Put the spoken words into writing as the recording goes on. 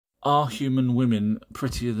Are human women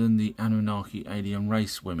prettier than the Anunnaki alien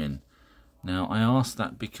race women? Now, I ask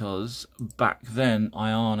that because back then,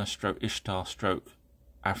 Iana stroke Ishtar stroke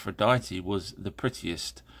Aphrodite was the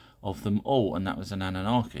prettiest of them all, and that was an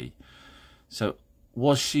Anunnaki. So,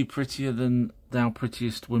 was she prettier than our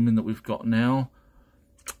prettiest women that we've got now?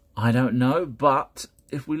 I don't know, but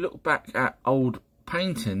if we look back at old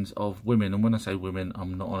paintings of women, and when I say women,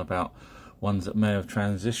 I'm not on about ones that may have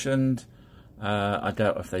transitioned. I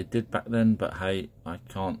doubt if they did back then, but hey, I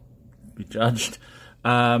can't be judged.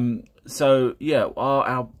 So, yeah, are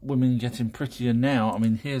our women getting prettier now? I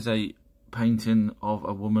mean, here's a painting of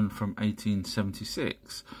a woman from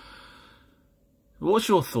 1876. What's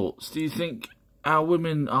your thoughts? Do you think our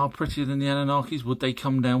women are prettier than the Anunnakis? Would they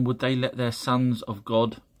come down? Would they let their sons of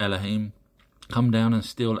God, Elohim, come down and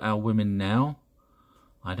steal our women now?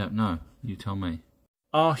 I don't know. You tell me.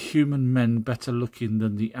 Are human men better looking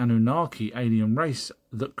than the Anunnaki alien race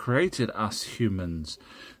that created us humans?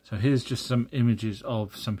 So here's just some images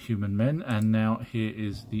of some human men, and now here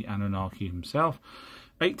is the Anunnaki himself.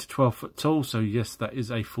 8 to 12 foot tall, so yes, that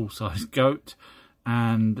is a full-size goat,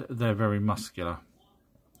 and they're very muscular.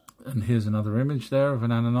 And here's another image there of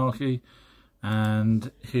an Anunnaki,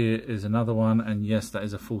 and here is another one, and yes, that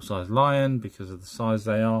is a full-size lion because of the size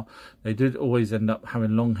they are. They did always end up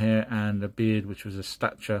having long hair and a beard, which was a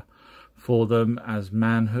stature for them as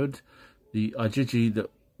manhood. The Ijiji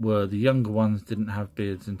that were the younger ones didn't have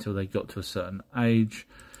beards until they got to a certain age.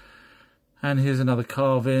 And here's another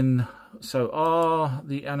carving. So are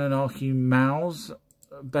the Anunnaki males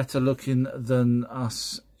better looking than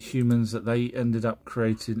us humans that they ended up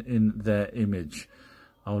creating in their image?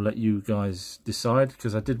 I'll let you guys decide,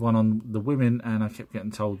 because I did one on the women and I kept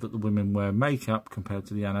getting told that the women wear makeup compared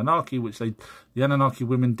to the Anunnaki, which the Anunnaki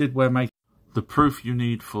women did wear makeup. The proof you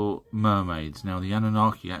need for mermaids. Now, the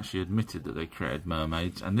Anunnaki actually admitted that they created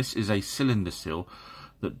mermaids, and this is a cylinder seal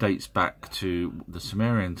that dates back to the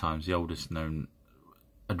Sumerian times, the oldest known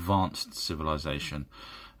advanced civilization.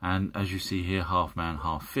 And as you see here, half man,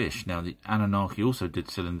 half fish. Now, the Anunnaki also did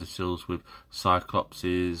cylinder seals with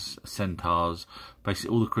Cyclopses, centaurs, basically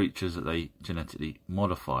all the creatures that they genetically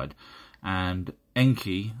modified. And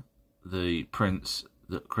ENKI, the prince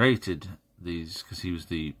that created these, because he was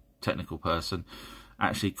the technical person,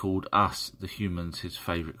 actually called us, the humans, his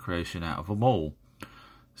favourite creation out of them all.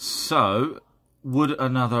 So, would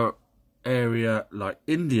another area like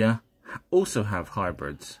India also have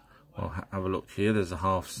hybrids? Well, have a look here. There's a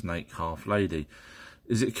half snake, half lady.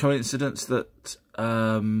 Is it coincidence that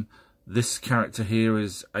this character here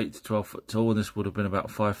is 8 to 12 foot tall, and this would have been about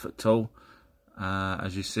 5 foot tall?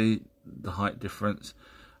 As you see, the height difference.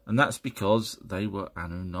 And that's because they were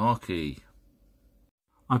Anunnaki.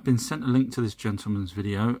 I've been sent a link to this gentleman's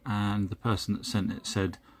video, and the person that sent it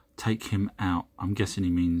said, take him out. I'm guessing he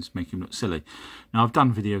means make him look silly. Now, I've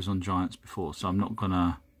done videos on giants before, so I'm not going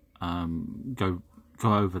to go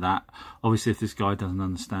over that. Obviously, if this guy doesn't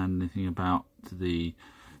understand anything about the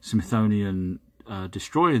Smithsonian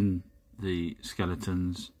destroying the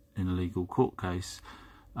skeletons in a legal court case,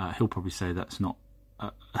 he'll probably say that's not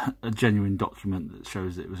a genuine document that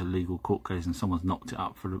shows that it was a legal court case and someone's knocked it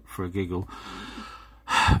up for a giggle.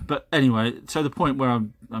 But anyway, so the point where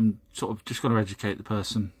I'm sort of just going to educate the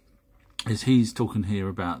person is he's talking here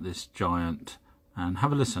about this giant, and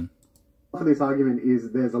have a listen. For this argument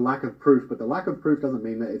is there's a lack of proof, but the lack of proof doesn't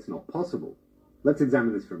mean that it's not possible. Let's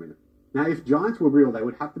examine this for a minute. Now, if giants were real, they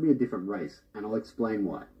would have to be a different race, and I'll explain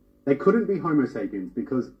why. They couldn't be Homo sapiens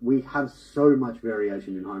because we have so much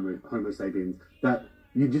variation in Homo sapiens that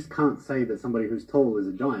you just can't say that somebody who's tall is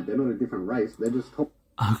a giant. They're not a different race, they're just tall.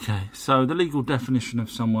 Okay, so the legal definition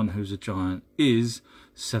of someone who's a giant is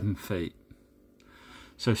 7 feet.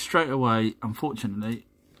 So straight away, unfortunately,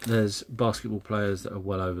 there's basketball players that are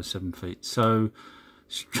well over 7 feet. So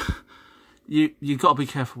you got to be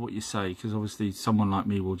careful what you say, because obviously someone like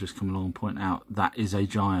me will just come along and point out that is a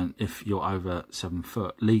giant if you're over 7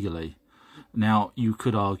 foot legally. Now, you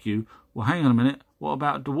could argue, well, hang on a minute, what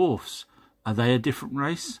about dwarfs? Are they a different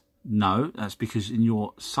race? No, that's because in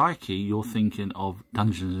your psyche you're thinking of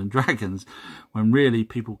Dungeons and Dragons, when really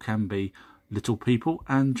people can be little people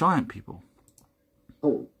and giant people.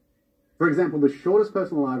 Tall. For example, the shortest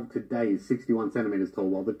person alive today is 61 centimeters tall,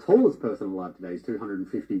 while the tallest person alive today is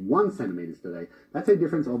 251 centimeters today. That's a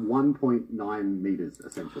difference of 1.9 meters,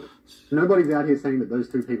 essentially. Nobody's out here saying that those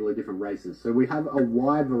two people are different races. So we have a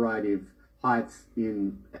wide variety of heights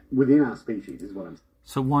within our species, is what I'm saying.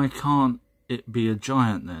 So why can't it be a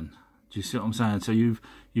giant then? Do you see what I'm saying? So you've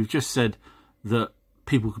just said that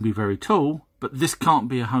people can be very tall, but this can't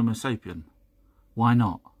be a Homo sapien. Why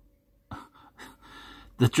not?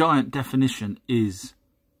 The giant definition is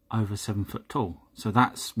over 7 foot tall. So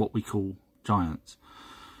that's what we call giants.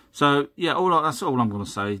 So yeah, that's all I'm going to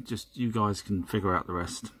say. Just you guys can figure out the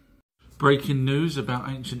rest. Breaking news about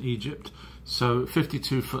ancient Egypt. So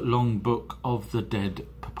 52-foot long Book of the Dead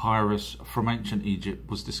papyrus from ancient Egypt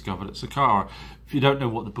was discovered at Saqqara. If you don't know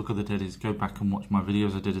what the Book of the Dead is, go back and watch my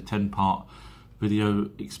videos. I did a 10-part video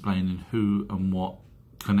explaining who and what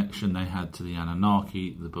connection they had to the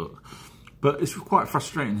Anunnaki, the book. But it's quite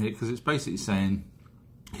frustrating here because it's basically saying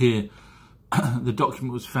here the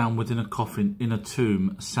document was found within a coffin in a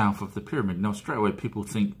tomb south of the pyramid. Now straight away people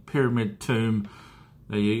think pyramid, tomb,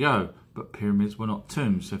 there you go. But pyramids were not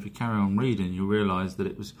tombs. So if you carry on reading, you'll realise that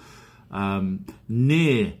it was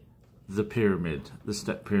near the pyramid, the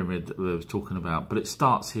step pyramid that we were talking about. But it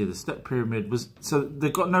starts here. The step pyramid was... So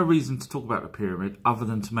they've got no reason to talk about the pyramid other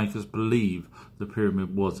than to make us believe the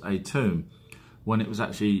pyramid was a tomb, when it was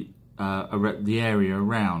actually the area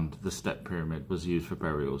around the step pyramid was used for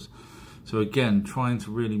burials. So again, trying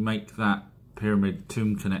to really make that pyramid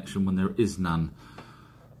tomb connection when there is none.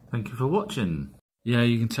 Thank you for watching. Yeah,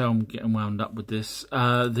 you can tell I'm getting wound up with this.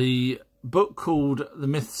 The book called The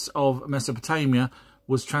Myths of Mesopotamia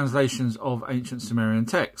was translations of ancient Sumerian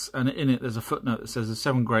texts. And in it, there's a footnote that says the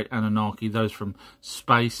 7 great Anunnaki, those from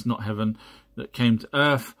space, not heaven, that came to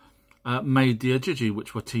Earth, made the Ajiji,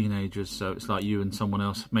 which were teenagers. So it's like you and someone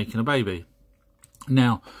else making a baby.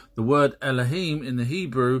 Now, the word Elohim in the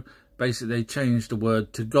Hebrew, basically they changed the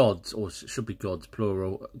word to gods, or it should be gods,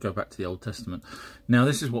 plural, go back to the Old Testament. Now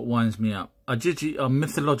this is what winds me up. Ajiji are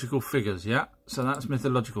mythological figures, yeah? So that's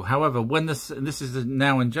mythological. However, when this is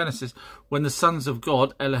now in Genesis, when the sons of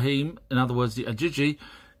God, Elohim, in other words the Ajiji,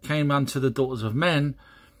 came unto the daughters of men,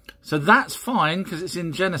 so that's fine because it's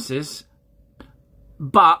in Genesis,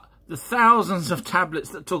 but the thousands of tablets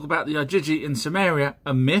that talk about the Ajiji in Samaria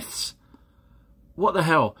are myths. What the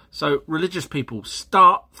hell? So religious people,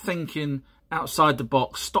 start thinking outside the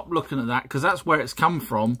box. Stop looking at that, because that's where it's come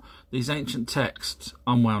from, these ancient texts.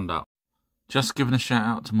 I'm wound up. Just giving a shout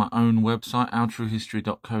out to my own website,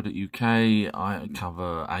 ourtruehistory.co.uk. I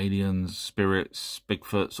cover aliens, spirits,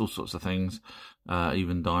 Bigfoots, all sorts of things,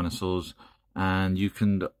 even dinosaurs. And you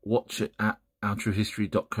can watch it at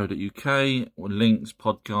ourtruehistory.co.uk with links,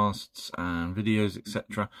 podcasts and videos,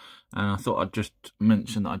 etc. And I thought I'd just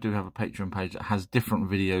mention that I do have a Patreon page that has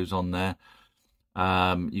different videos on there.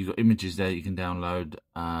 You've got images there you can download,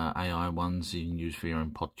 AI ones you can use for your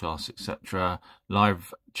own podcasts, etc.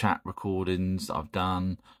 Live chat recordings that I've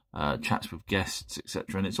done, chats with guests,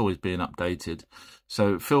 etc. And it's always being updated.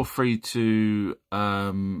 So feel free to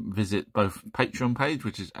visit both Patreon page,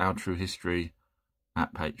 which is Our True History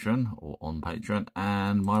at Patreon or on Patreon,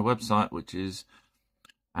 and my website, which is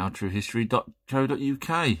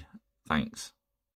ourtruehistory.co.uk. Thanks.